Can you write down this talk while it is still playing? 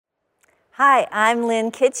Hi, I'm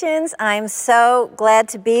Lynn Kitchens. I'm so glad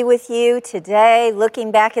to be with you today, looking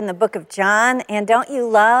back in the book of John. And don't you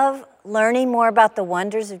love learning more about the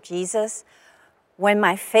wonders of Jesus? When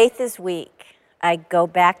my faith is weak, I go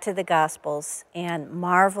back to the Gospels and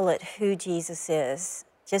marvel at who Jesus is,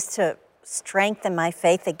 just to strengthen my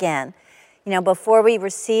faith again. You know, before we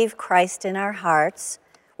receive Christ in our hearts,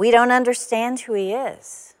 we don't understand who he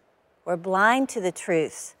is. We're blind to the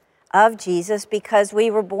truths of Jesus because we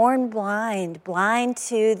were born blind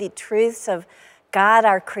to the truths of God,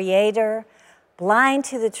 our Creator, blind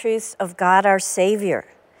to the truths of God, our Savior.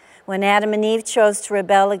 When Adam and Eve chose to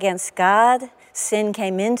rebel against God, sin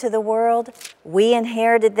came into the world. We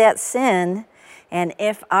inherited that sin, and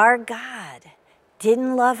if our God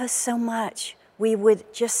didn't love us so much, we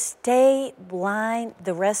would just stay blind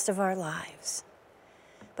the rest of our lives.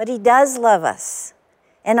 But he does love us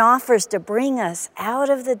and offers to bring us out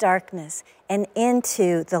of the darkness and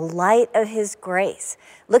into the light of his grace.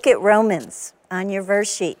 Look at Romans on your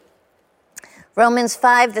verse sheet. Romans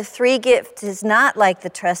 5, the free gift is not like the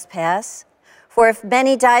trespass. For if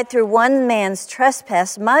many died through one man's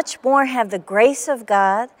trespass, much more have the grace of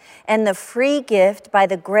God and the free gift by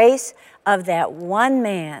the grace of that one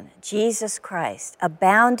man, Jesus Christ,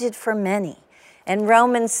 abounded for many. And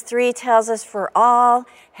Romans 3 tells us, for all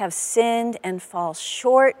have sinned and fall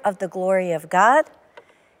short of the glory of God,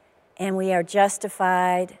 and we are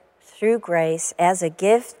justified through grace as a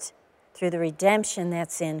gift through the redemption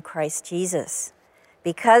that's in Christ Jesus.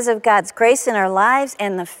 Because of God's grace in our lives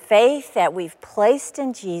and the faith that we've placed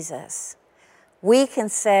in Jesus, we can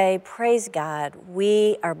say, praise God,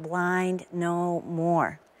 we are blind no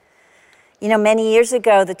more. You know, many years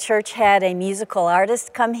ago, the church had a musical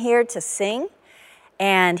artist come here to sing,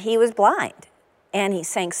 and he was blind. And he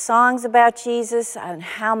sang songs about Jesus and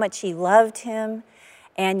how much he loved him,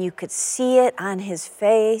 and you could see it on his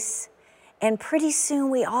face. And pretty soon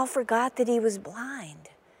we all forgot that he was blind,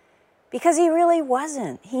 because he really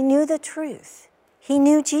wasn't. He knew the truth. He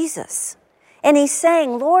knew Jesus. And he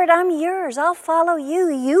sang, Lord, I'm yours. I'll follow you.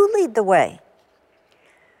 You lead the way.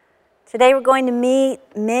 Today we're going to meet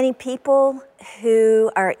many people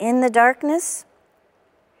who are in the darkness.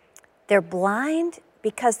 They're blind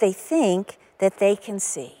because they think that they can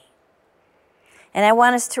see. And I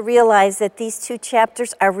want us to realize that these two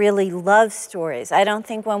chapters are really love stories. I don't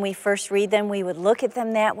think when we first read them we would look at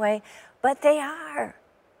them that way, but they are.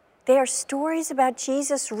 They are stories about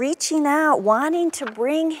Jesus reaching out, wanting to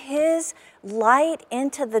bring his light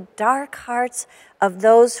into the dark hearts of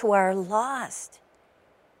those who are lost.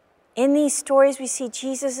 In these stories, we see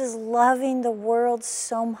Jesus is loving the world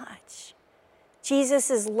so much. Jesus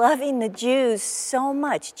is loving the Jews so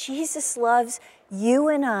much. Jesus loves you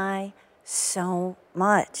and I so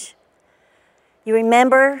much. You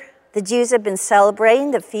remember the Jews have been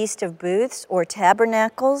celebrating the Feast of Booths or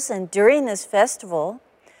Tabernacles, and during this festival,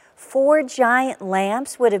 4 giant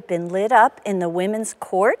lamps would have been lit up in the women's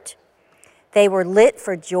court. They were lit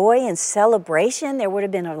for joy and celebration. There would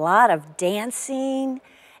have been a lot of dancing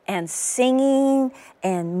and singing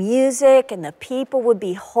and music, and the people would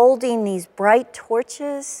be holding these bright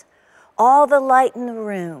torches. All the light in the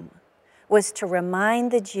room was to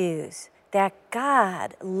remind the Jews that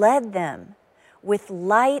God led them with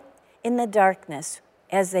light in the darkness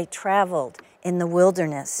as they traveled in the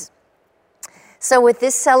wilderness. So with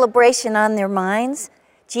this celebration on their minds,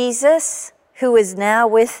 Jesus, who is now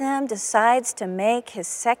with them, decides to make his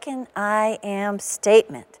second I am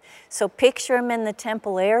statement. So picture him in the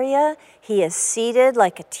temple area. He is seated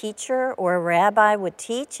like a teacher or a rabbi would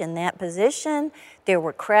teach in that position. There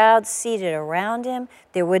were crowds seated around him.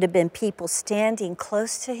 There would have been people standing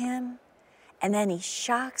close to him. And then he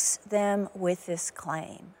shocks them with this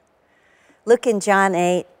claim. Look in John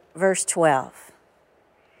 8, verse 12.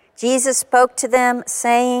 Jesus spoke to them,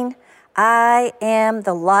 saying, I am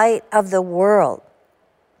the light of the world.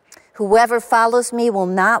 Whoever follows me will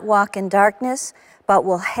not walk in darkness, but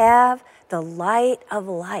will have the light of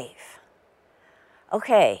life.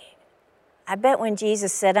 Okay, I bet when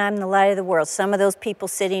Jesus said, I'm the light of the world, some of those people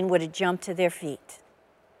sitting would have jumped to their feet.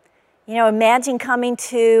 You know, imagine coming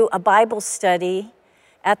to a Bible study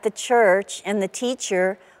at the church and the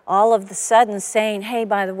teacher all of a sudden saying, hey,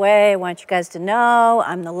 by the way, I want you guys to know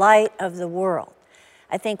I'm the light of the world.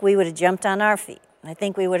 I think we would have jumped on our feet. I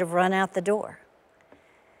think we would have run out the door.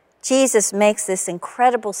 Jesus makes this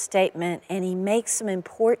incredible statement, and he makes some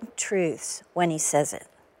important truths when he says it.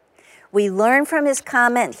 We learn from his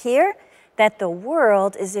comment here that the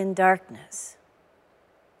world is in darkness.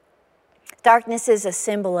 Darkness is a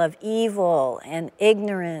symbol of evil and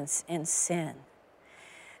ignorance and sin.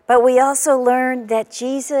 But we also learn that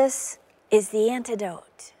Jesus is the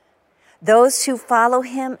antidote. Those who follow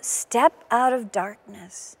him step out of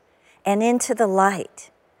darkness and into the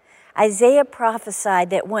light. Isaiah prophesied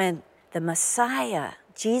that when the Messiah,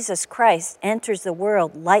 Jesus Christ, enters the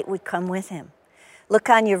world, light would come with him. Look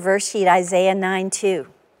on your verse sheet, Isaiah 9:2.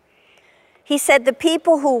 He said, the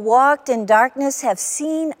people who walked in darkness have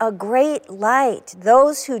seen a great light.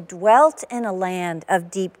 Those who dwelt in a land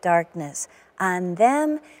of deep darkness, on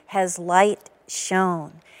them has light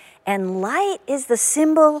shone. And light is the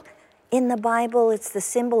symbol in the Bible. It's the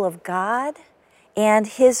symbol of God and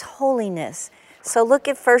his holiness. So look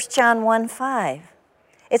at 1 John 1:5.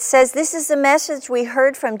 It says, this is the message we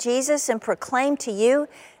heard from Jesus and proclaim to you,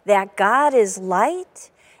 that God is light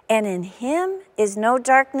and in him is no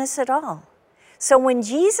darkness at all. So when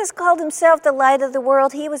Jesus called himself the light of the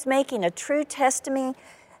world, he was making a true testimony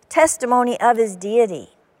of his deity.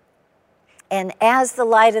 And as the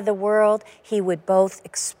light of the world, he would both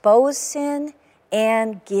expose sin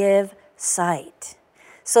and give sight.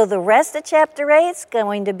 So the rest of chapter 8 is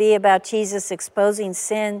going to be about Jesus exposing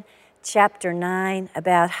sin. Chapter 9,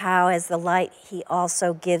 about how as the light, he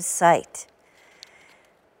also gives sight.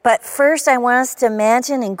 But first, I want us to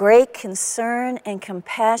imagine in great concern and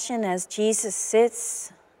compassion as Jesus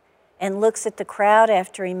sits and looks at the crowd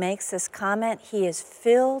after he makes this comment. He is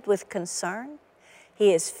filled with concern.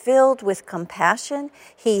 He is filled with compassion.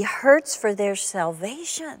 He hurts for their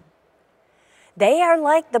salvation. They are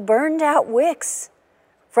like the burned out wicks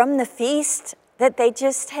from the feast that they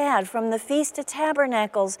just had, from the Feast of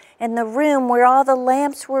Tabernacles and the room where all the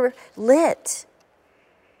lamps were lit.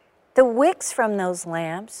 The wicks from those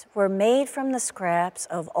lamps were made from the scraps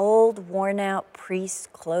of old, worn-out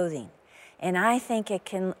priest clothing. And I think it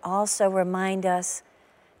can also remind us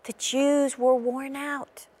the Jews were worn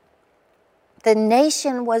out. The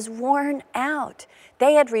nation was worn out.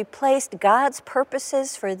 They had replaced God's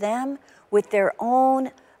purposes for them with their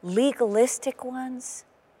own legalistic ones,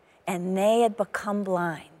 and they had become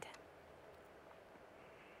blind.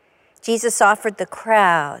 Jesus offered the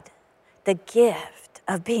crowd the gift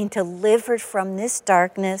of being delivered from this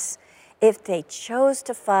darkness. If they chose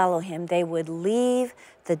to follow him, they would leave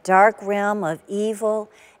the dark realm of evil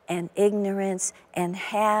and ignorance and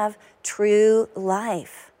have true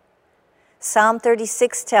life. Psalm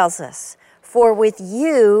 36 tells us, for with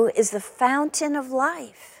you is the fountain of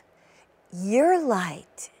life. Your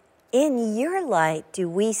light, in your light do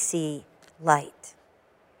we see light.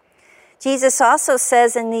 Jesus also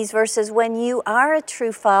says in these verses, when you are a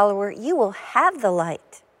true follower, you will have the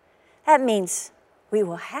light. That means we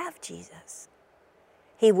will have Jesus.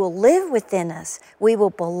 He will live within us. We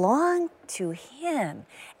will belong to him,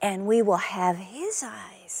 and we will have his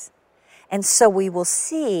eyes. And so we will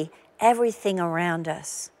see everything around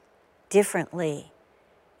us differently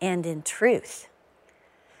and in truth.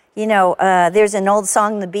 You know, there's an old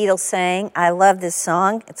song the Beatles sang. I love this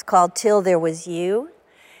song. It's called Till There Was You.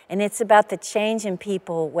 And it's about the change in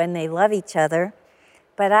people when they love each other.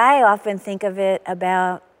 But I often think of it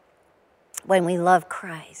about when we love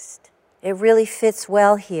Christ. It really fits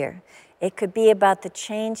well here. It could be about the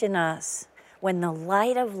change in us when the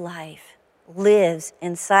light of life lives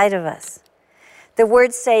inside of us. The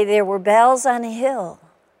words say there were bells on a hill.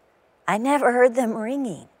 I never heard them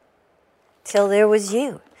ringing till there was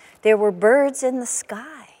you. There were birds in the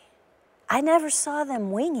sky. I never saw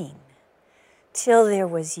them winging till there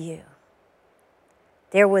was you.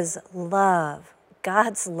 There was love,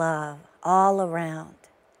 God's love, all around.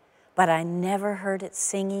 But I never heard it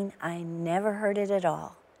singing. I never heard it at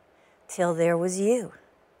all till there was you.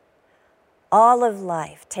 All of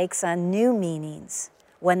life takes on new meanings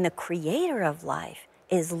when the creator of life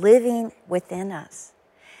is living within us.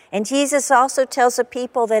 And Jesus also tells the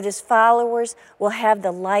people that his followers will have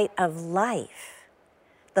the light of life,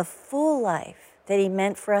 the full life that he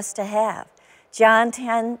meant for us to have. John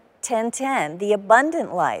 10:10, the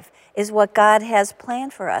abundant life is what God has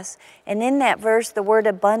planned for us. And in that verse, the word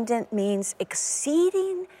abundant means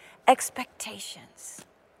exceeding expectations.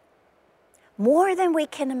 More than we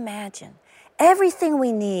can imagine. Everything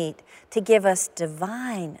we need to give us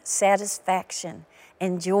divine satisfaction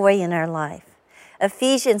and joy in our life.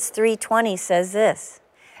 Ephesians 3:20 says this,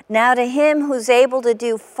 now to him who's able to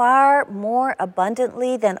do far more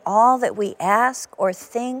abundantly than all that we ask or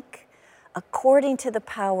think, according to the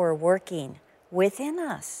power working within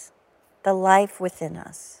us, the life within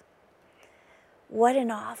us. What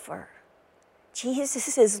an offer.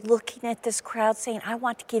 Jesus is looking at this crowd saying, I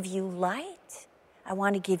want to give you light. I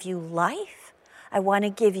want to give you life. I want to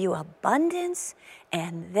give you abundance.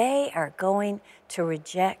 And they are going to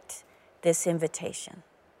reject this invitation.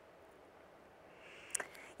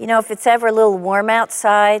 You know, if it's ever a little warm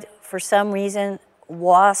outside, for some reason,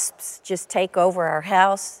 wasps just take over our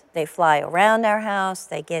house. They fly around our house.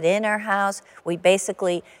 They get in our house. We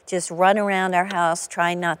basically just run around our house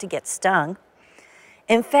trying not to get stung.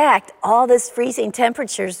 In fact, all this freezing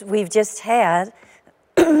temperatures we've just had,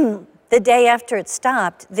 the day after it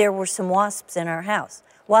stopped, there were some wasps in our house.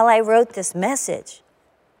 While I wrote this message,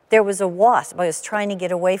 there was a wasp I was trying to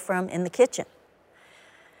get away from in the kitchen.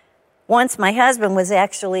 Once my husband was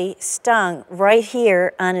actually stung right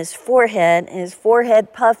here on his forehead, and his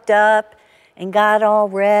forehead puffed up and got all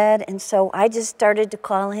red, and so I just started to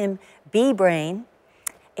call him Bee-Brain,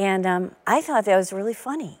 and I thought that was really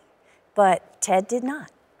funny, but Ted did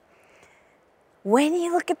not. When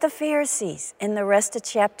you look at the Pharisees in the rest of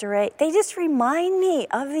chapter 8, they just remind me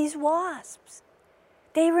of these wasps.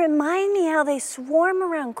 They remind me how they swarm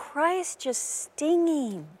around Christ, just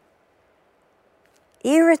stinging,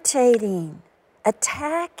 irritating,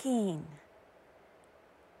 attacking.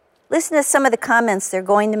 Listen to some of the comments they're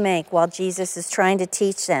going to make while Jesus is trying to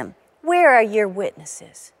teach them. Where are your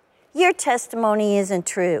witnesses? Your testimony isn't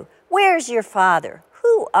true. Where's your father?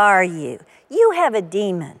 Who are you? You have a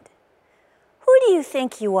demon. Who do you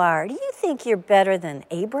think you are? Do you think you're better than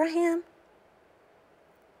Abraham?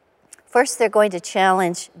 First, they're going to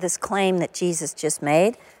challenge this claim that Jesus just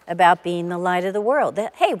made about being the light of the world.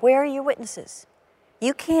 That, hey, where are your witnesses?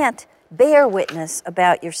 You can't bear witness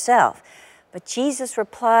about yourself. But Jesus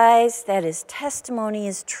replies that his testimony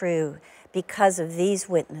is true because of these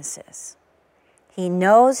witnesses. He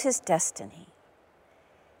knows his destiny,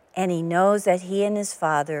 and he knows that he and his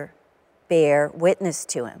Father bear witness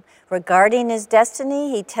to him. Regarding his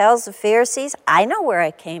destiny, he tells the Pharisees, I know where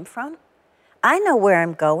I came from. I know where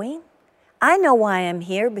I'm going. I know why I'm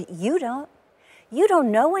here, but you don't. You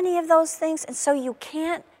don't know any of those things, and so you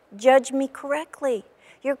can't judge me correctly.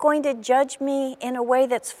 You're going to judge me in a way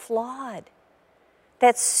that's flawed,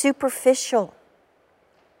 that's superficial,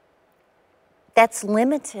 that's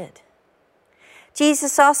limited.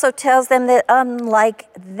 Jesus also tells them that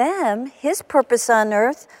unlike them, his purpose on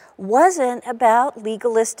earth wasn't about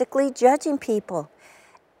legalistically judging people.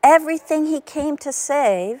 Everything he came to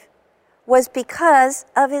save was because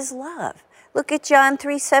of his love. Look at John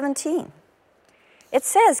 3:17. It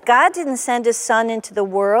says, God didn't send his Son into the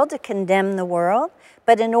world to condemn the world,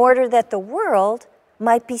 but in order that the world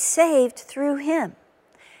might be saved through him.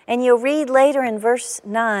 And you'll read later in verse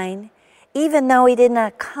 9, even though he did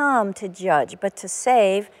not come to judge, but to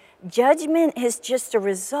save, judgment is just a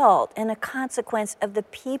result and a consequence of the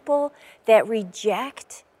people that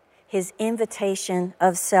reject his invitation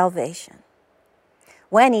of salvation.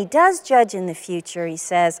 When he does judge in the future, he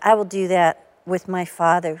says, I will do that with my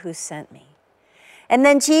Father who sent me. And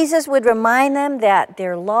then Jesus would remind them that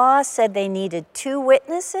their law said they needed 2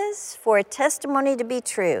 witnesses for a testimony to be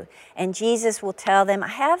true. And Jesus will tell them, I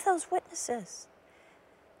have those witnesses.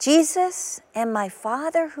 Jesus and my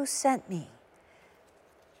Father who sent me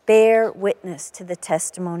bear witness to the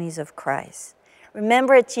testimonies of Christ.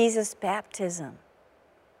 Remember at Jesus' baptism,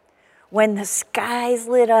 when the skies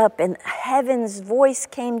lit up and heaven's voice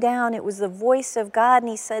came down, it was the voice of God, and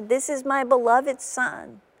he said, this is my beloved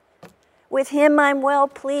Son. With him I'm well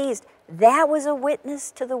pleased. That was a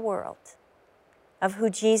witness to the world of who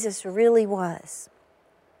Jesus really was.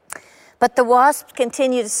 But the wasps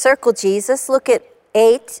continue to circle Jesus. Look at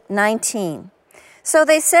 8:19. So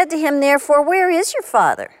they said to him, therefore, where is your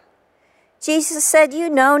Father? Jesus said, you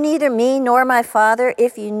know neither me nor my Father.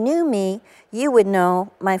 If you knew me, you would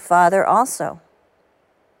know my Father also.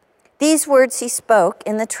 These words he spoke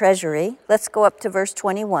in the treasury. Let's go up to verse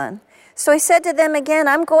 21. So he said to them again,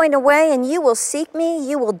 I'm going away, and you will seek me.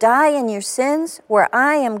 You will die in your sins. Where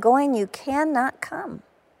I am going, you cannot come.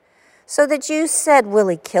 So the Jews said, will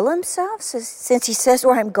he kill himself? Since he says,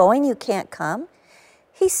 where I'm going, you can't come.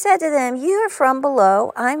 He said to them, you are from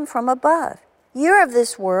below, I'm from above. You're of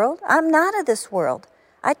this world, I'm not of this world.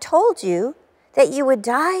 I told you that you would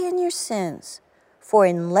die in your sins. For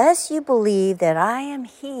unless you believe that I am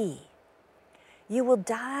he, you will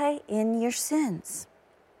die in your sins.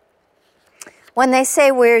 When they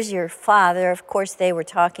say, where's your Father? Of course, they were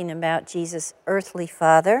talking about Jesus' earthly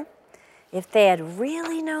father. If they had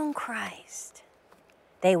really known Christ,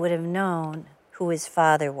 they would have known who his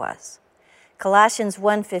Father was. Colossians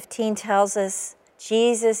 1:15 tells us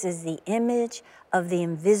Jesus is the image of the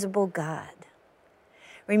invisible God.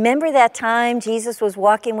 Remember that time Jesus was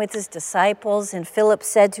walking with his disciples and Philip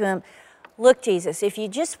said to him, look, Jesus, if you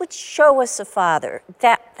just would show us the Father,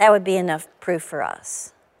 that would be enough proof for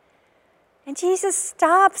us. And Jesus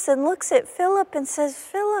stops and looks at Philip and says,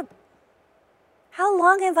 Philip, how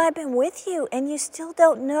long have I been with you and you still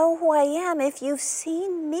don't know who I am? If you've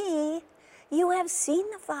seen me, you have seen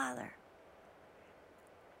the Father.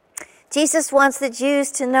 Jesus wants the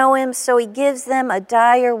Jews to know him, so he gives them a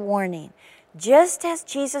dire warning. Just as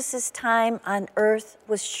Jesus' time on earth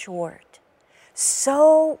was short,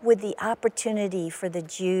 so would the opportunity for the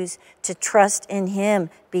Jews to trust in him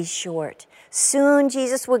be short. Soon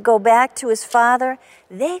Jesus would go back to his Father.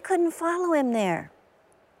 They couldn't follow him there.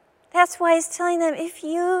 That's why he's telling them, if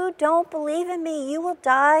you don't believe in me, you will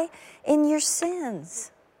die in your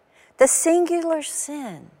sins. The singular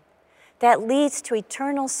sin that leads to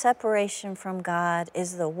eternal separation from God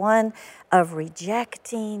is the one of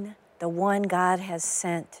rejecting the one God has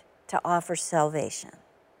sent to offer salvation.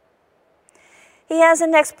 He has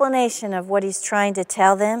an explanation of what he's trying to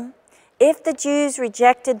tell them. If the Jews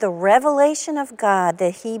rejected the revelation of God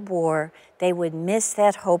that he bore, they would miss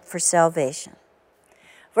that hope for salvation.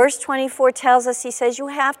 Verse 24 tells us, he says, you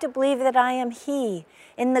have to believe that I am he.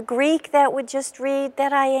 In the Greek, that would just read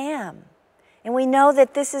that I am. And we know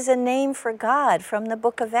that this is a name for God from the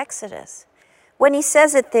book of Exodus. When he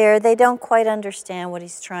says it there, they don't quite understand what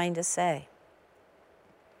he's trying to say.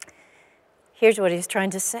 Here's what he's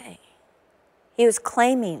trying to say. He was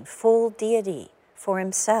claiming full deity for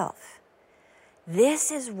himself.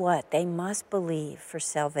 This is what they must believe for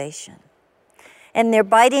salvation. And their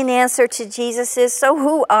biting answer to Jesus is, so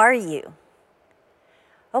who are you?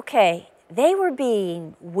 Okay, they were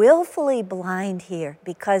being willfully blind here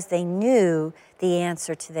because they knew the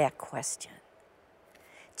answer to that question.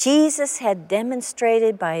 Jesus had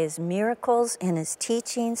demonstrated by his miracles and his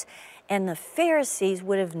teachings, and the Pharisees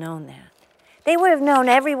would have known that. They would have known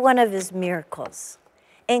every one of his miracles.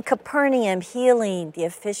 In Capernaum, healing the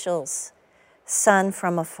official's son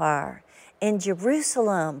from afar. In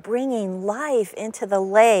Jerusalem, bringing life into the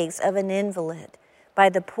legs of an invalid by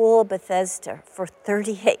the pool of Bethesda for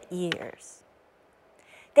 38 years.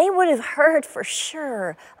 They would have heard for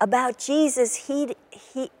sure about Jesus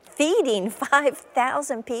feeding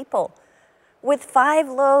 5,000 people with 5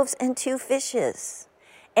 loaves and 2 fishes.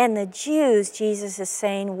 And the Jews, Jesus is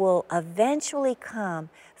saying, will eventually come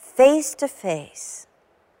face to face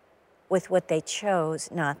with what they chose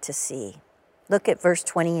not to see. Look at verse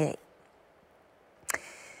 28.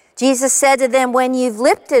 Jesus said to them, when you've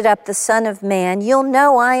lifted up the Son of Man, you'll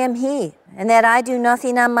know I am he, and that I do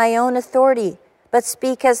nothing on my own authority, but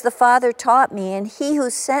speak as the Father taught me, and he who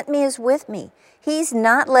sent me is with me. He's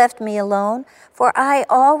not left me alone, for I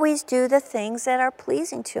always do the things that are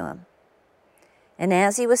pleasing to him. And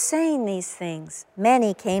as he was saying these things,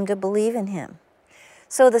 many came to believe in him.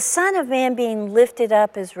 So the Son of Man being lifted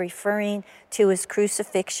up is referring to his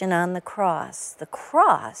crucifixion on the cross. The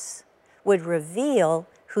cross would reveal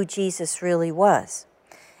who Jesus really was.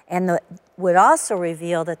 And would also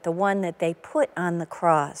reveal that the one that they put on the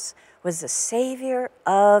cross was the Savior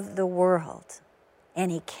of the world.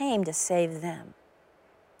 And he came to save them.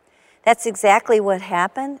 That's exactly what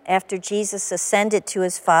happened after Jesus ascended to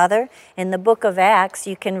his Father. In the book of Acts,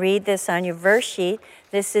 you can read this on your verse sheet.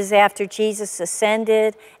 This is after Jesus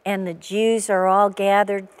ascended and the Jews are all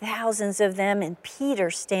gathered, thousands of them, and Peter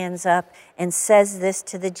stands up and says this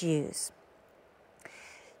to the Jews.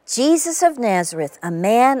 Jesus of Nazareth, a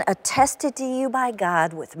man attested to you by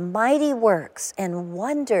God with mighty works and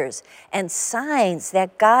wonders and signs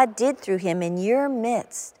that God did through him in your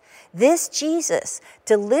midst. This Jesus,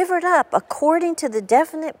 delivered up according to the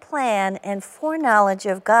definite plan and foreknowledge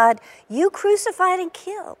of God, you crucified and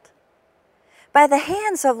killed by the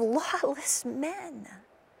hands of lawless men.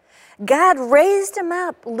 God raised him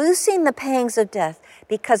up, loosing the pangs of death,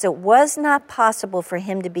 because it was not possible for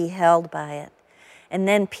him to be held by it. And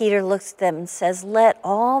then Peter looks at them and says, let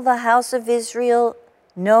all the house of Israel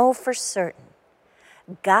know for certain,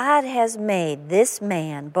 God has made this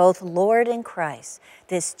man both Lord and Christ,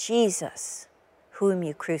 this Jesus whom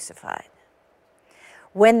you crucified.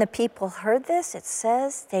 When the people heard this, it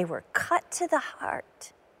says they were cut to the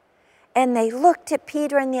heart. And they looked at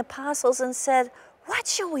Peter and the apostles and said, what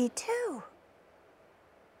shall we do?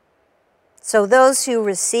 So those who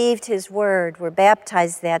received his word were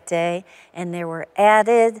baptized that day, and there were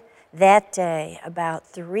added that day about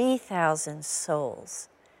 3,000 souls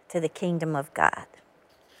to the kingdom of God.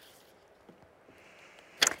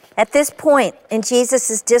 At this point in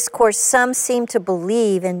Jesus' discourse, some seem to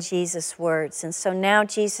believe in Jesus' words. And so now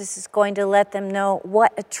Jesus is going to let them know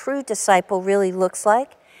what a true disciple really looks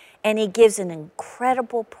like. And he gives an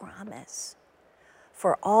incredible promise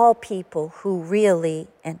for all people who really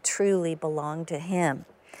and truly belong to him.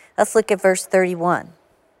 Let's look at verse 31.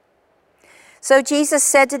 So Jesus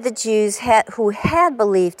said to the Jews who had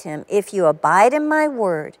believed him, if you abide in my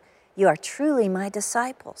word, you are truly my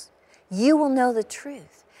disciples. You will know the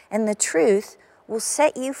truth, and the truth will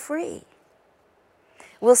set you free.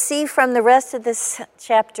 We'll see from the rest of this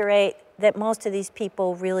chapter 8 that most of these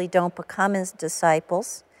people really don't become his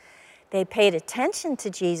disciples. They paid attention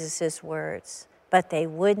to Jesus' words, but they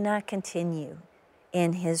would not continue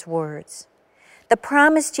in his words. The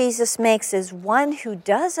promise Jesus makes is one who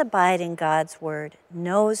does abide in God's word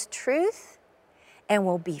knows truth and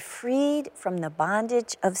will be freed from the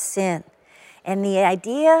bondage of sin. And the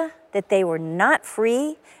idea that they were not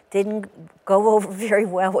free didn't go over very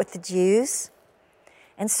well with the Jews.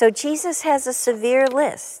 And so Jesus has a severe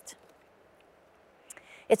list.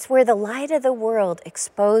 It's where the light of the world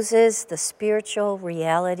exposes the spiritual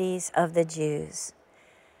realities of the Jews.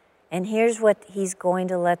 And here's what he's going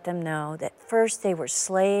to let them know, that first they were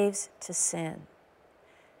slaves to sin.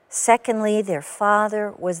 Secondly, their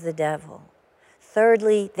father was the devil.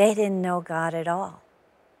 Thirdly, they didn't know God at all.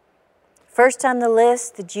 First on the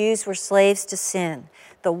list, the Jews were slaves to sin.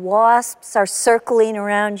 The wasps are circling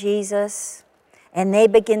around Jesus, and they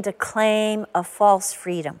begin to claim a false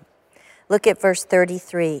freedom. Look at verse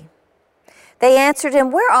 33. They answered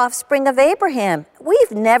him, "We're offspring of Abraham.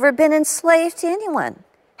 We've never been enslaved to anyone.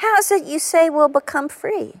 How is it you say we'll become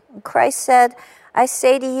free?" And Christ said, "I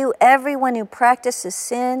say to you, everyone who practices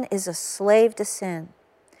sin is a slave to sin.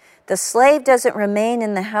 The slave doesn't remain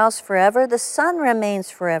in the house forever. The son remains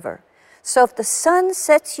forever. So if the Son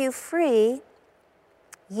sets you free,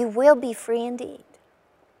 you will be free indeed."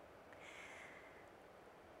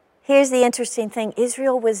 Here's the interesting thing.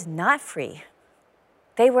 Israel was not free.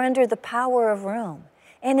 They were under the power of Rome.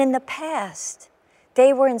 And in the past,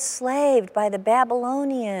 they were enslaved by the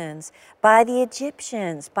Babylonians, by the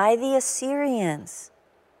Egyptians, by the Assyrians.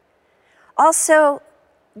 Also,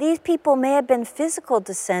 these people may have been physical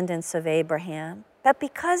descendants of Abraham, but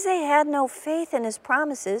because they had no faith in his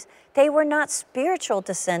promises, they were not spiritual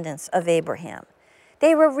descendants of Abraham.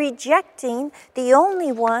 They were rejecting the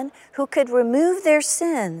only one who could remove their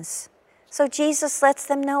sins. So Jesus lets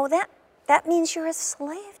them know that means you're a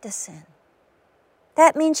slave to sin.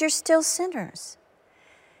 That means you're still sinners.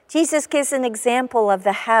 Jesus gives an example of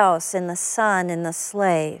the house and the son and the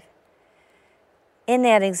slave. In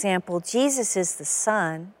that example, Jesus is the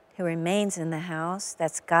son who remains in the house.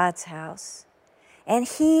 That's God's house. And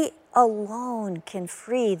he alone can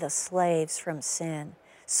free the slaves from sin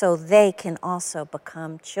so they can also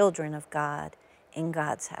become children of God in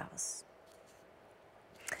God's house.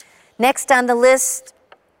 Next on the list,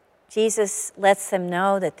 Jesus lets them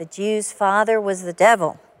know that the Jews' father was the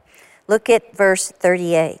devil. Look at verse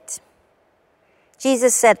 38.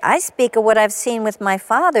 Jesus said, "I speak of what I've seen with my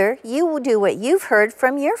father. You will do what you've heard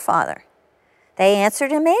from your father." They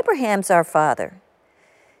answered him, "Abraham's our father."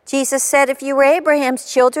 Jesus said, "If you were Abraham's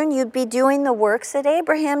children, you'd be doing the works that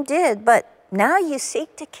Abraham did. But now you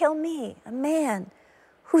seek to kill me, a man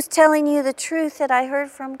who's telling you the truth that I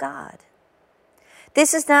heard from God.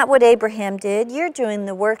 This is not what Abraham did. You're doing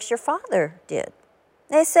the works your father did."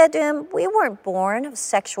 They said to him, "We weren't born of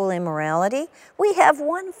sexual immorality. We have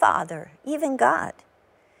one Father, even God."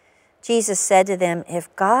 Jesus said to them,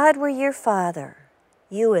 "If God were your Father,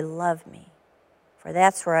 you would love me, for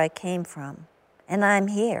that's where I came from. And I'm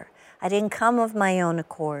here. I didn't come of my own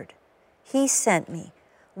accord. He sent me.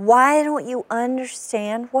 Why don't you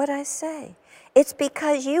understand what I say? It's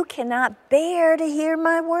because you cannot bear to hear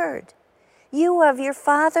my word. You have your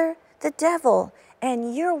father, the devil,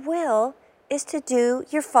 and your will is to do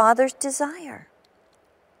your father's desire."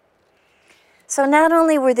 So not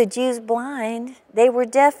only were the Jews blind, they were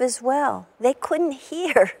deaf as well. They couldn't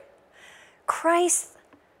hear Christ's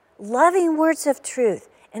loving words of truth.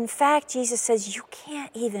 In fact, Jesus says, you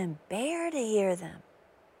can't even bear to hear them.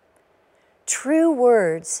 True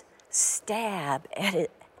words stab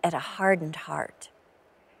at a hardened heart.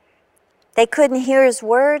 They couldn't hear his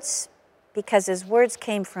words because his words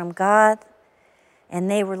came from God, and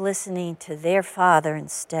they were listening to their father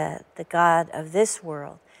instead, the God of this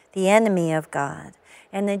world, the enemy of God.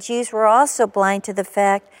 And the Jews were also blind to the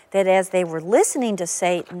fact that as they were listening to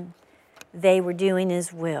Satan, they were doing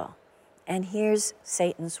his will. And here's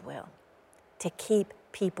Satan's will: to keep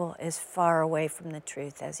people as far away from the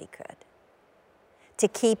truth as he could, to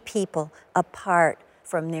keep people apart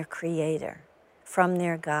from their Creator, from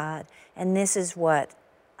their God. And this is what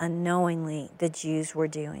unknowingly the Jews were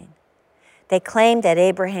doing. They claimed that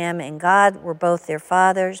Abraham and God were both their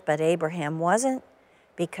fathers, but Abraham wasn't,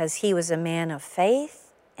 because he was a man of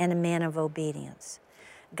faith and a man of obedience.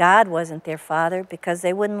 God wasn't their father because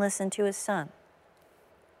they wouldn't listen to his son.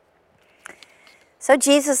 So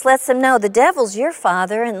Jesus lets them know, the devil's your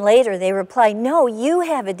father, and later they reply, no, you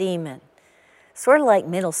have a demon. Sort of like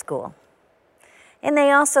middle school. And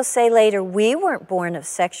they also say later, we weren't born of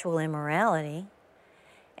sexual immorality.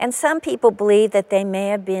 And some people believe that they may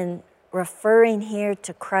have been referring here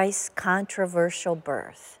to Christ's controversial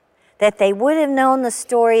birth, that they would have known the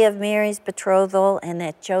story of Mary's betrothal and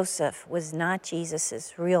that Joseph was not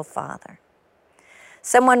Jesus' real father.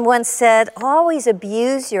 Someone once said, always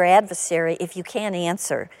abuse your adversary if you can't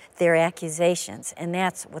answer their accusations, and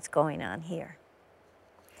that's what's going on here.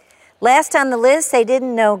 Last on the list, they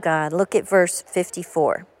didn't know God. Look at verse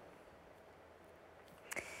 54.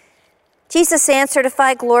 Jesus answered, if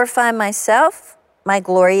I glorify myself, my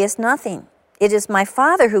glory is nothing. It is my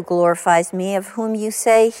Father who glorifies me, of whom you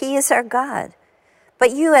say, he is our God.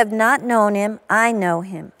 But you have not known him, I know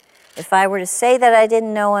him. If I were to say that I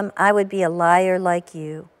didn't know him, I would be a liar like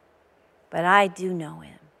you. But I do know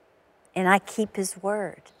him, and I keep his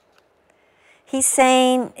word. He's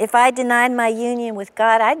saying, if I denied my union with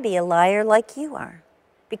God, I'd be a liar like you are,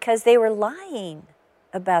 because they were lying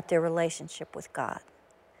about their relationship with God.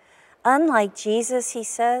 Unlike Jesus, he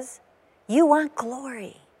says, you want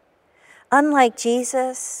glory. Unlike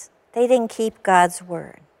Jesus, they didn't keep God's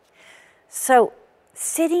word. So,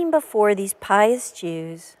 sitting before these pious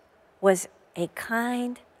Jews was a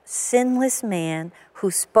kind, sinless man who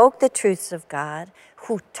spoke the truths of God,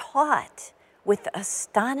 who taught with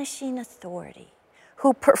astonishing authority,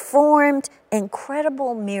 who performed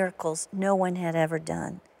incredible miracles no one had ever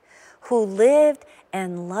done, who lived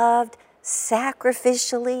and loved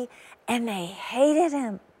sacrificially, and they hated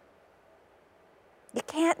him. You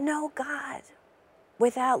can't know God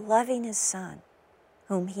without loving his Son,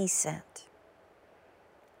 whom he sent.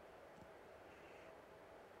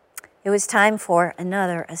 It was time for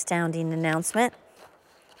another astounding announcement.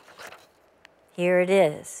 Here it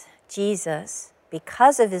is. Jesus,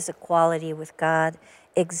 because of his equality with God,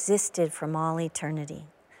 existed from all eternity.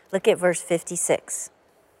 Look at verse 56.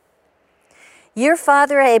 Your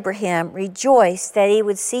father Abraham rejoiced that he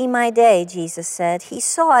would see my day, Jesus said. He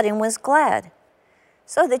saw it and was glad.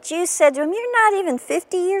 So the Jews said to him, you're not even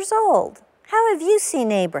 50 years old. How have you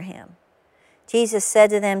seen Abraham? Jesus said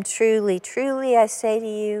to them, truly, truly, I say to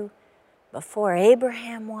you, before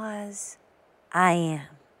Abraham was, I am.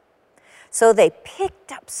 So they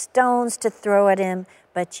picked up stones to throw at him,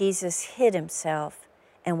 but Jesus hid himself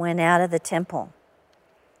and went out of the temple.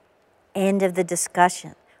 End of the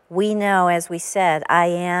discussion. We know, as we said, I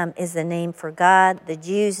am is the name for God. The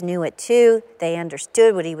Jews knew it too. They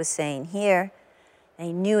understood what he was saying here.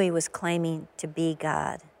 They knew he was claiming to be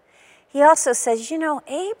God. He also says,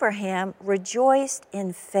 Abraham rejoiced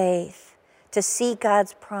in faith to see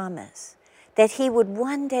God's promise, that he would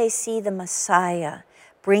one day see the Messiah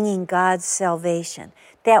bringing God's salvation,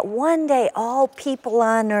 that one day all people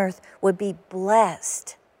on earth would be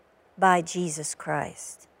blessed by Jesus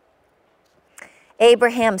Christ.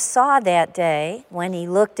 Abraham saw that day when he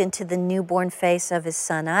looked into the newborn face of his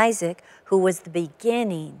son Isaac, who was the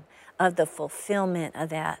beginning of the fulfillment of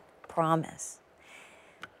that promise.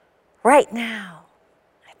 Right now,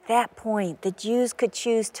 at that point, the Jews could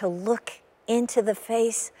choose to look into the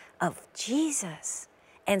face of Jesus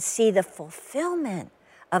and see the fulfillment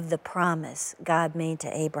of the promise God made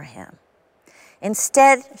to Abraham.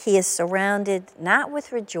 Instead, he is surrounded not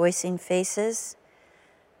with rejoicing faces,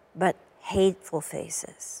 but hateful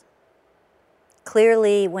faces.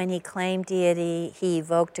 Clearly, when he claimed deity, he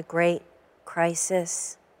evoked a great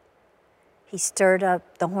crisis. He stirred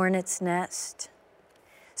up the hornet's nest.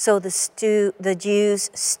 So the Jews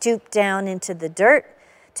stooped down into the dirt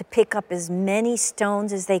to pick up as many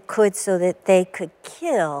stones as they could so that they could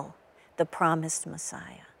kill the promised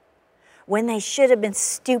Messiah, when they should have been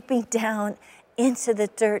stooping down into the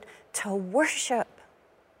dirt to worship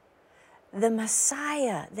the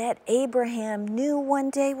Messiah that Abraham knew one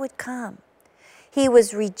day would come. He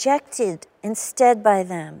was rejected instead by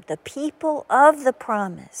them, the people of the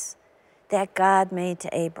promise that God made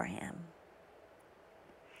to Abraham.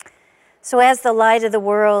 So as the light of the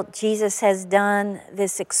world, Jesus has done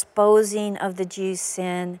this exposing of the Jews'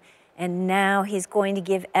 sin, and now he's going to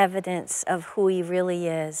give evidence of who he really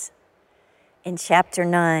is in chapter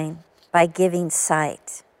 9 by giving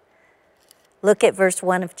sight. Look at verse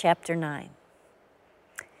 1 of chapter 9.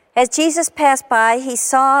 As Jesus passed by, he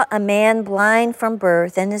saw a man blind from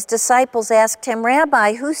birth, and his disciples asked him,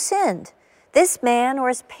 Rabbi, who sinned, this man or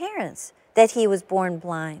his parents, that he was born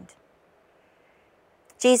blind?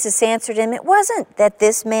 Jesus answered him, it wasn't that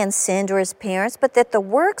this man sinned or his parents, but that the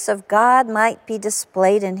works of God might be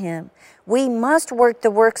displayed in him. We must work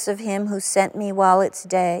the works of him who sent me while it's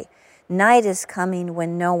day. Night is coming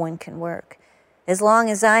when no one can work. As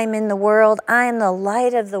long as I am in the world, I am the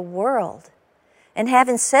light of the world. And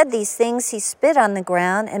having said these things, he spit on the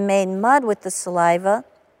ground and made mud with the saliva.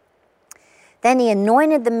 Then he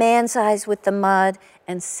anointed the man's eyes with the mud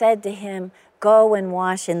and said to him, "Go and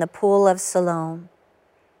wash in the pool of Siloam,"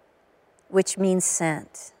 which means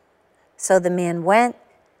sent. So the man went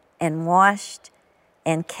and washed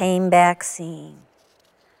and came back seeing.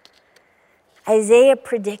 Isaiah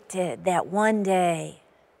predicted that one day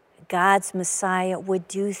God's Messiah would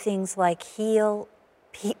do things like heal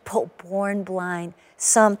people born blind,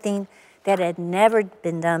 something that had never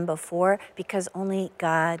been done before, because only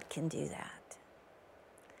God can do that.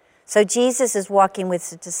 So Jesus is walking with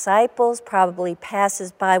his disciples, probably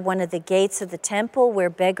passes by one of the gates of the temple where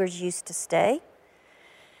beggars used to stay.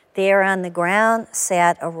 There on the ground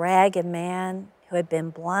sat a ragged man who had been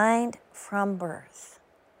blind from birth,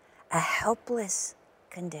 a helpless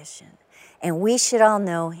condition. And we should all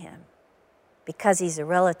know him because he's a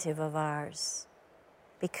relative of ours.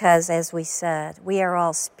 Because, as we said, we are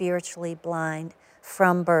all spiritually blind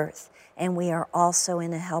from birth, and we are also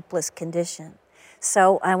in a helpless condition.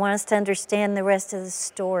 So I want us to understand the rest of the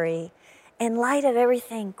story in light of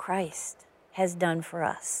everything Christ has done for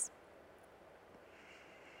us.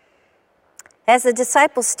 As the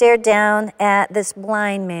disciples stared down at this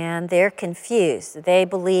blind man, they're confused. They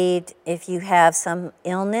believed if you have some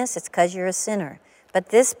illness, it's because you're a sinner. But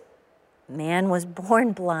this man was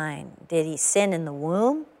born blind. Did he sin in the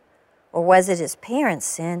womb? Or was it his parents'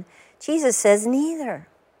 sin? Jesus says neither.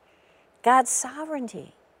 God's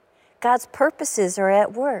sovereignty, God's purposes are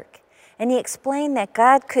at work. And he explained that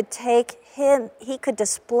God could take him, he could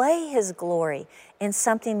display his glory in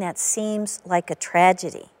something that seems like a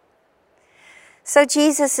tragedy. So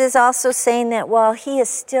Jesus is also saying that while he is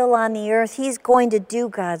still on the earth, he's going to do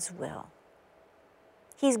God's will.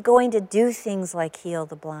 He's going to do things like heal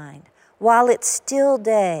the blind. While it's still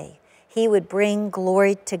day, he would bring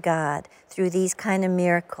glory to God through these kind of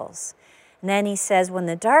miracles. And then he says, when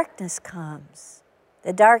the darkness comes,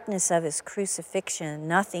 the darkness of his crucifixion,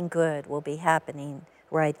 nothing good will be happening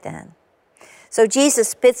right then. So Jesus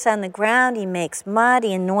spits on the ground, he makes mud,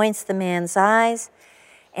 he anoints the man's eyes.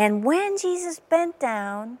 And when Jesus bent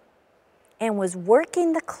down and was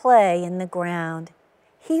working the clay in the ground,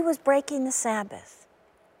 he was breaking the Sabbath.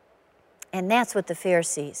 And that's what the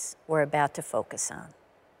Pharisees were about to focus on.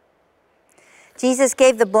 Jesus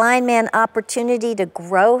gave the blind man opportunity to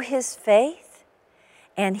grow his faith,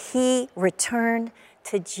 and he returned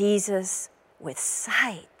to Jesus with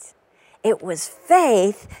sight. It was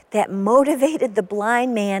faith that motivated the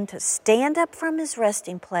blind man to stand up from his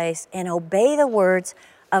resting place and obey the words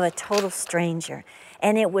of a total stranger.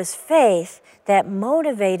 And it was faith that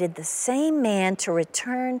motivated the same man to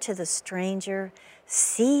return to the stranger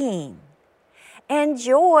seeing. And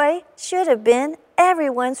joy should have been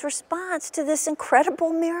everyone's response to this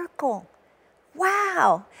incredible miracle.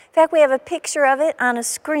 Wow. In fact, we have a picture of it on a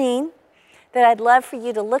screen that I'd love for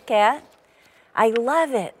you to look at. I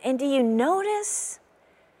love it. And do you notice?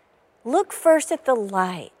 Look first at the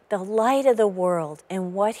light of the world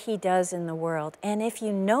and what he does in the world. And if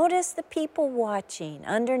you notice the people watching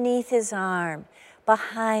underneath his arm,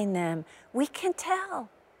 behind them, we can tell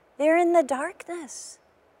they're in the darkness.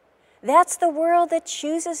 That's the world that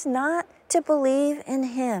chooses not to believe in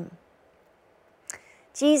him.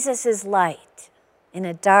 Jesus is light in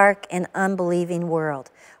a dark and unbelieving world.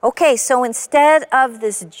 Okay, so instead of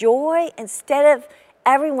this joy, instead of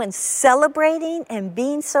everyone celebrating and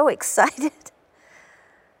being so excited,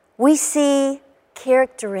 we see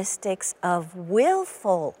characteristics of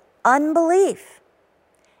willful unbelief.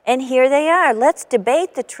 And here they are. Let's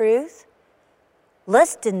debate the truth.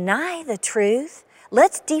 Let's deny the truth.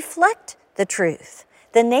 Let's deflect the truth.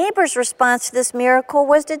 The neighbor's response to this miracle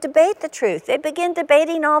was to debate the truth. They begin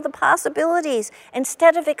debating all the possibilities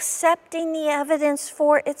instead of accepting the evidence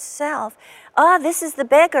for itself. This is the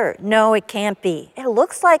beggar. No, it can't be. It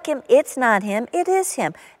looks like him. It's not him. It is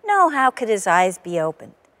him. No, how could his eyes be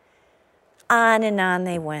opened? On and on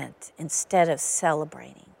they went instead of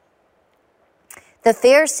celebrating. The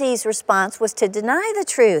Pharisees' response was to deny the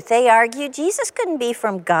truth. They argued Jesus couldn't be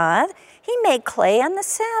from God. He made clay on the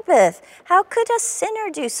Sabbath. How could a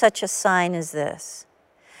sinner do such a sign as this?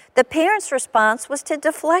 The parents' response was to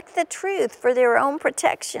deflect the truth for their own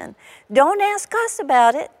protection. Don't ask us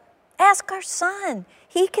about it. Ask our son.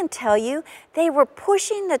 He can tell you. They were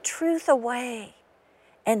pushing the truth away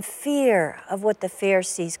in fear of what the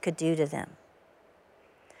Pharisees could do to them.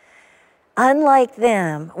 Unlike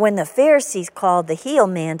them, when the Pharisees called the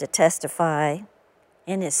healed man to testify,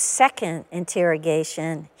 in his second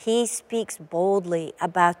interrogation, he speaks boldly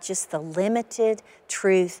about just the limited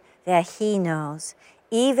truth that he knows,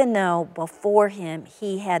 even though before him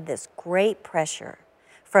he had this great pressure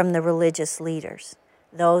from the religious leaders,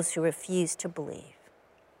 those who refused to believe.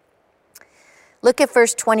 Look at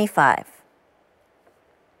verse 25.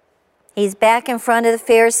 He's back in front of the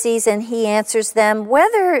Pharisees and he answers them,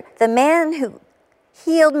 whether the man who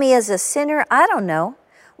healed me is a sinner, I don't know.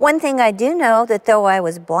 One thing I do know, that though I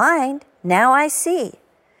was blind, now I see.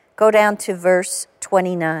 Go down to verse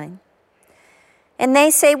 29. And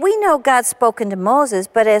they say, we know God's spoken to Moses,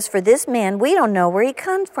 but as for this man, we don't know where he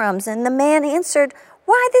comes from. And the man answered,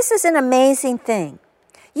 why, this is an amazing thing.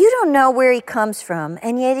 You don't know where he comes from,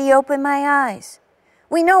 and yet he opened my eyes.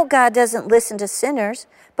 We know God doesn't listen to sinners,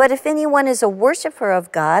 but if anyone is a worshiper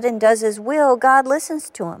of God and does his will, God listens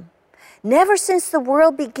to him. Never since the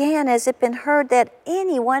world began has it been heard that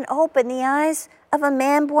anyone opened the eyes of a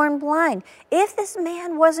man born blind. If this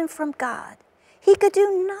man wasn't from God, he could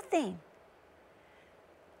do nothing.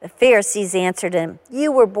 The Pharisees answered him,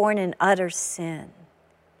 you were born in utter sin,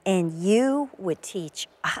 and you would teach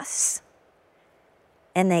us?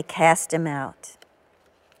 And they cast him out.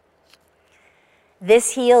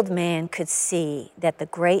 This healed man could see that the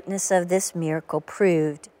greatness of this miracle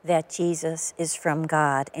proved that Jesus is from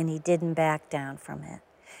God, and he didn't back down from it.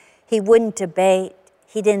 He wouldn't debate,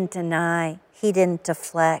 he didn't deny, he didn't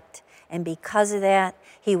deflect, and because of that,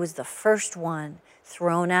 he was the first one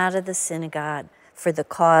thrown out of the synagogue for the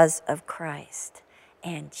cause of Christ.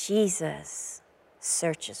 And Jesus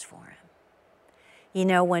searches for him. You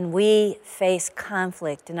know, when we face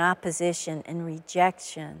conflict and opposition and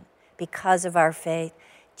rejection because of our faith,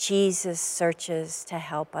 Jesus searches to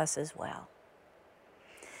help us as well.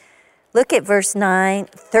 Look at verse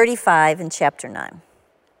 35 in chapter 9.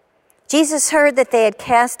 Jesus heard that they had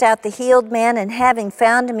cast out the healed man, and having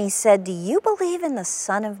found him, he said, do you believe in the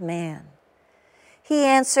Son of Man? He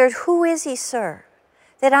answered, who is he, sir,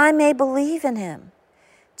 that I may believe in him?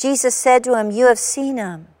 Jesus said to him, you have seen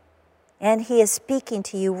him, and he is speaking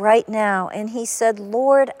to you right now. And he said,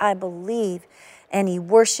 Lord, I believe. And he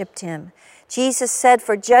worshiped him. Jesus said,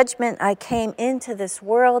 for judgment I came into this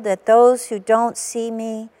world, that those who don't see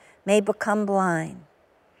me may become blind.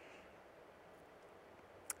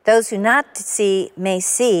 Those who not see may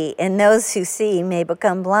see, and those who see may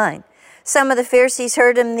become blind. Some of the Pharisees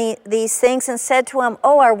heard him these things and said to him,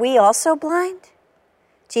 oh, are we also blind?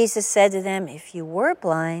 Jesus said to them, if you were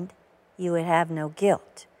blind, you would have no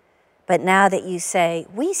guilt. But now that you say,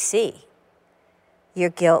 we see, your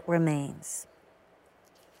guilt remains.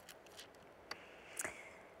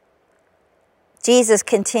 Jesus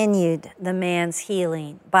continued the man's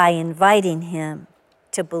healing by inviting him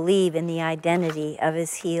to believe in the identity of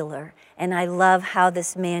his healer. And I love how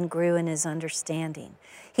this man grew in his understanding.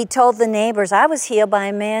 He told the neighbors, I was healed by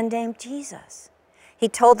a man named Jesus. He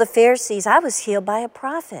told the Pharisees, I was healed by a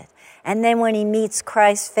prophet. And then when he meets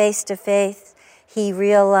Christ face to face, he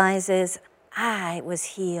realizes, I was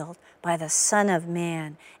healed by the Son of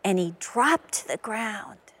Man. And he dropped to the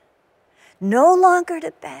ground, no longer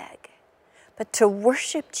to beg, but to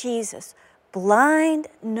worship Jesus, blind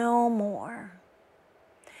no more.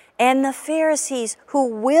 And the Pharisees, who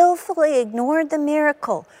willfully ignored the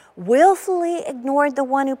miracle, willfully ignored the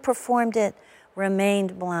one who performed it,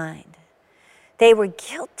 remained blind. They were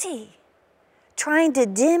guilty, trying to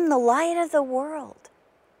dim the light of the world.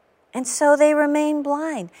 And so they remain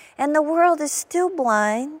blind. And the world is still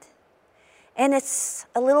blind. And it's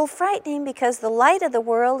a little frightening because the light of the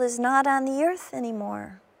world is not on the earth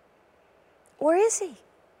anymore. Or is he?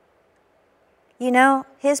 You know,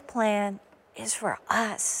 his plan is for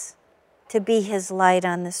us to be his light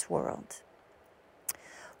on this world.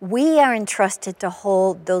 We are entrusted to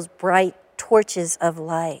hold those bright torches of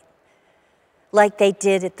light, like they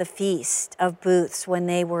did at the Feast of Booths when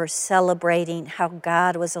they were celebrating how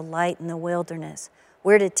God was a light in the wilderness.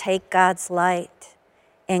 We're to take God's light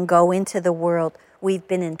and go into the world. We've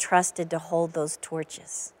been entrusted to hold those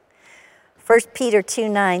torches. 1 Peter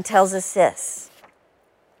 2:9 tells us this.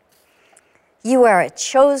 You are a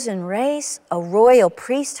chosen race, a royal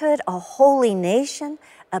priesthood, a holy nation,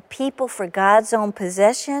 a people for God's own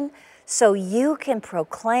possession, so you can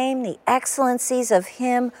proclaim the excellencies of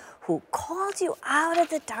him who called you out of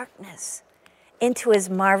the darkness into his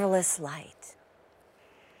marvelous light.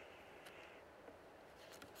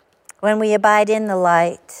 When we abide in the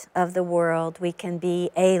light of the world, we can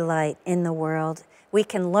be a light in the world. We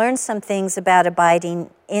can learn some things about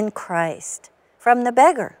abiding in Christ from the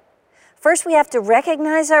beggar. First, we have to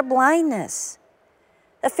recognize our blindness.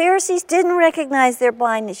 The Pharisees didn't recognize their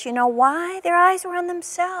blindness. You know why? Their eyes were on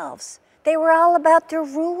themselves. They were all about their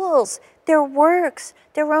rules, their works,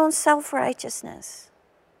 their own self-righteousness.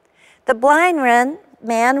 The blind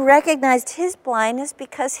man recognized his blindness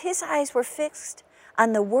because his eyes were fixed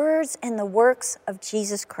on the words and the works of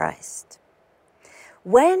Jesus Christ.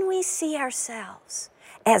 When we see ourselves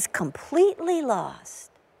as completely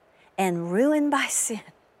lost and ruined by sin,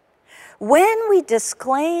 When we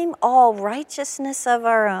disclaim all righteousness of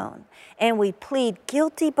our own and we plead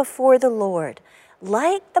guilty before the Lord,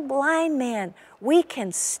 like the blind man, we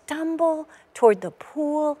can stumble toward the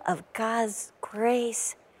pool of God's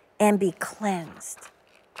grace and be cleansed.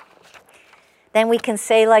 Then we can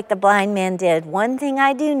say like the blind man did, one thing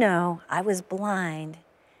I do know, I was blind,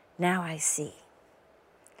 now I see.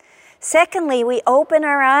 Secondly, we open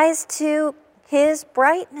our eyes to his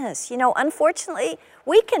brightness. Unfortunately,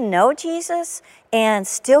 we can know Jesus and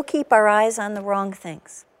still keep our eyes on the wrong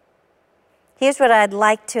things. Here's what I'd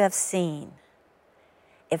like to have seen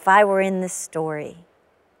if I were in this story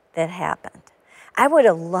that happened. I would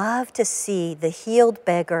have loved to see the healed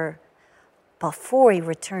beggar before he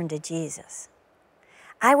returned to Jesus.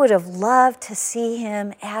 I would have loved to see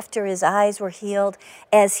him after his eyes were healed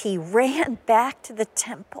as he ran back to the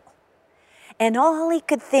temple. And all he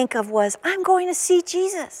could think of was, I'm going to see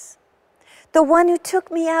Jesus, the one who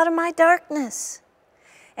took me out of my darkness.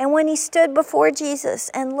 And when he stood before Jesus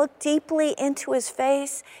and looked deeply into his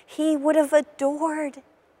face, he would have adored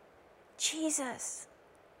Jesus,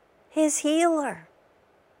 his healer.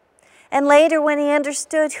 And later, when he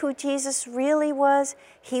understood who Jesus really was,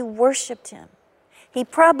 he worshiped him. He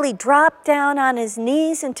probably dropped down on his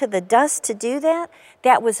knees into the dust to do that.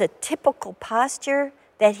 That was a typical posture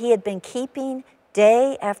that he had been keeping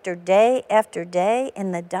day after day after day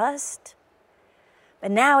in the dust.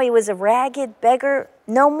 But now he was a ragged beggar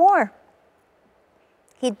no more.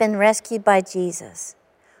 He'd been rescued by Jesus.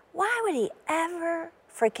 Why would he ever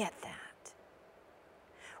forget that?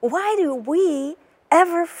 Why do we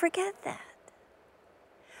ever forget that?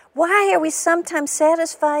 Why are we sometimes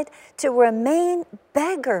satisfied to remain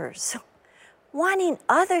beggars, wanting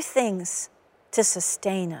other things to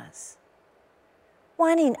sustain us,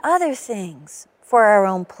 wanting other things for our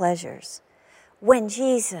own pleasures, when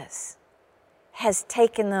Jesus has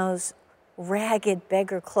taken those ragged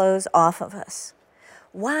beggar clothes off of us?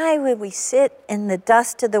 Why would we sit in the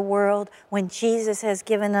dust of the world when Jesus has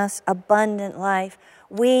given us abundant life?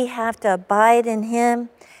 We have to abide in him,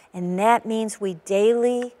 and that means we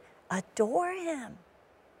daily adore him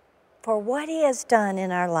for what he has done in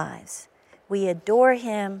our lives. We adore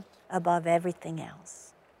him above everything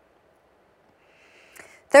else.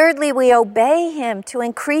 Thirdly, we obey him to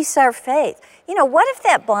increase our faith. What if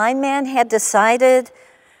that blind man had decided,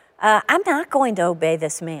 I'm not going to obey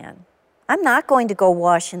this man. I'm not going to go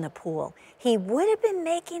wash in the pool. He would have been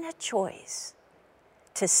making a choice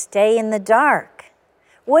to stay in the dark.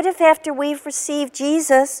 What if after we've received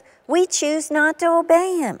Jesus, we choose not to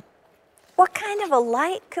obey him? What kind of a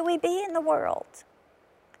light could we be in the world?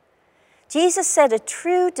 Jesus said, a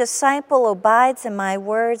true disciple abides in my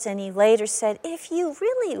words, and he later said, if you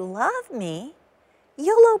really love me,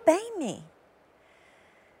 you'll obey me.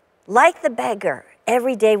 Like the beggar,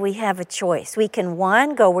 every day we have a choice. We can,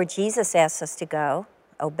 1, go where Jesus asks us to go,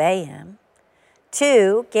 obey him.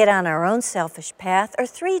 2, get on our own selfish path. Or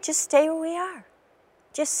 3, just stay where we are.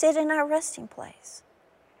 Just sit in our resting place.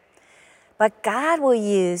 But God will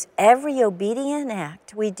use every obedient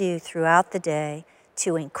act we do throughout the day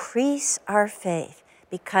to increase our faith,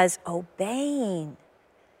 because obeying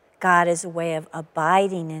God is a way of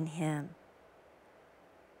abiding in him,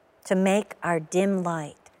 to make our dim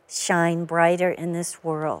light shine brighter in this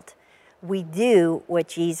world. We do what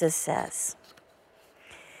Jesus says.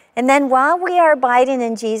 And then while we are abiding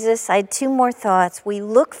in Jesus, I had 2 more thoughts. We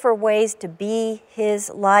look for ways to be his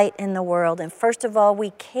light in the world. And first of all,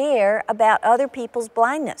 we care about other people's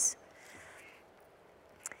blindness.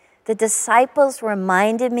 The disciples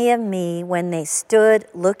reminded me of me when they stood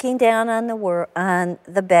looking down on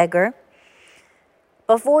the beggar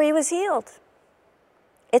before he was healed.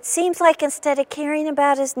 It seems like instead of caring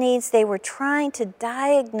about his needs, they were trying to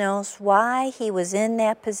diagnose why he was in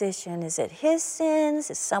that position. Is it his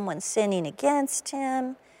sins? Is someone sinning against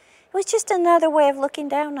him? It was just another way of looking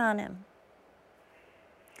down on him.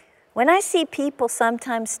 When I see people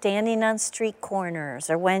sometimes standing on street corners,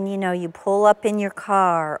 or when, you pull up in your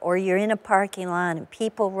car, or you're in a parking lot and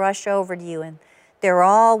people rush over to you and they're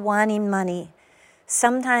all wanting money,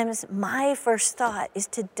 sometimes my first thought is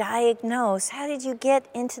to diagnose, how did you get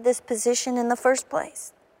into this position in the first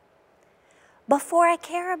place? Before I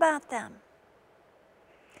care about them.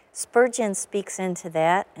 Spurgeon speaks into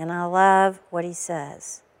that, and I love what he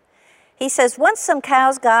says. He says, once some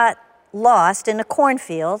cows got lost in a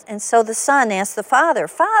cornfield, and so the son asked the father,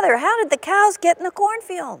 Father, how did the cows get in the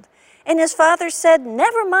cornfield? And his father said,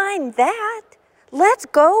 never mind that. Let's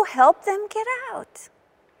go help them get out.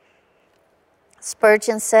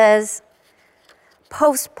 Spurgeon says,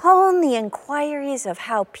 postpone the inquiries of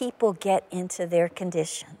how people get into their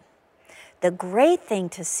condition. The great thing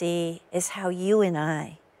to see is how you and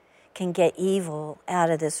I can get evil out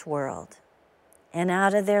of this world and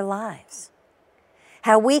out of their lives.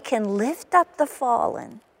 How we can lift up the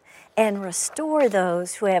fallen and restore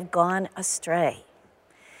those who have gone astray.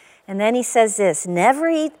 And then he says this,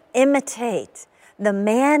 never imitate the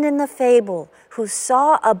man in the fable who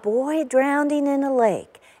saw a boy drowning in a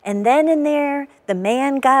lake. And then in there, the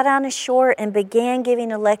man got on a shore and began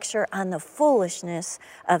giving a lecture on the foolishness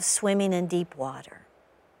of swimming in deep water.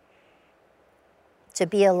 To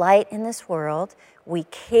be a light in this world, we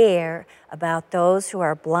care about those who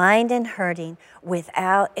are blind and hurting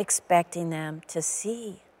without expecting them to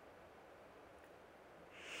see.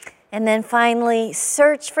 And then finally,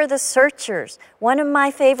 search for the searchers. One of my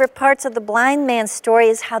favorite parts of the blind man's story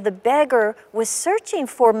is how the beggar was searching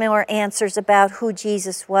for more answers about who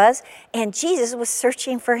Jesus was, and Jesus was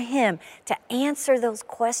searching for him to answer those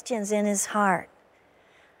questions in his heart.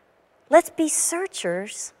 Let's be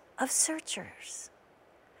searchers of searchers,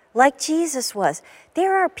 like Jesus was.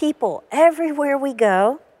 There are people everywhere we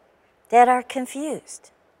go that are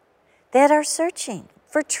confused, that are searching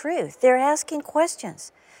for truth. They're asking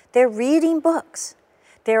questions. They're reading books.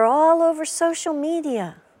 They're all over social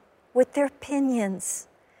media with their opinions.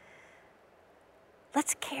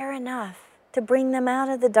 Let's care enough to bring them out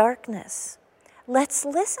of the darkness. Let's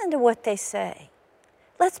listen to what they say.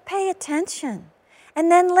 Let's pay attention.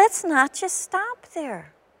 And then let's not just stop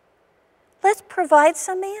there. Let's provide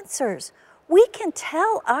some answers. We can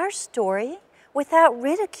tell our story without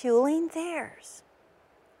ridiculing theirs.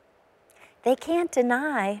 They can't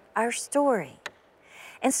deny our story.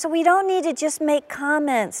 And so we don't need to just make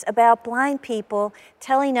comments about blind people,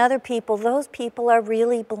 telling other people those people are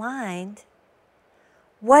really blind.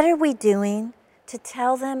 What are we doing to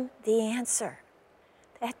tell them the answer?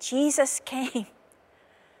 That Jesus came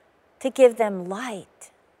to give them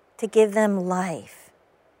light, to give them life.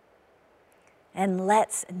 And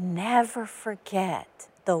let's never forget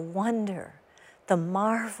the wonder, the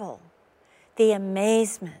marvel, the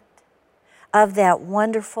amazement of that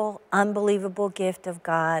wonderful, unbelievable gift of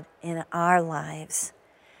God in our lives,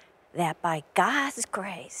 that by God's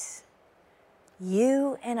grace,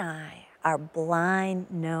 you and I are blind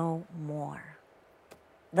no more.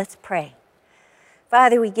 Let's pray.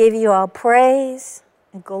 Father, we give you all praise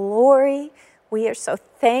and glory. We are so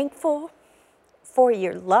thankful for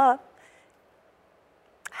your love,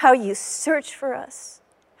 how you search for us,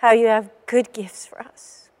 how you have good gifts for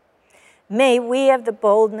us. May we have the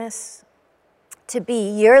boldness to be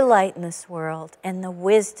your light in this world and the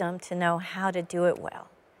wisdom to know how to do it well.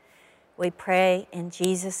 We pray in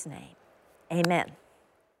Jesus' name. Amen.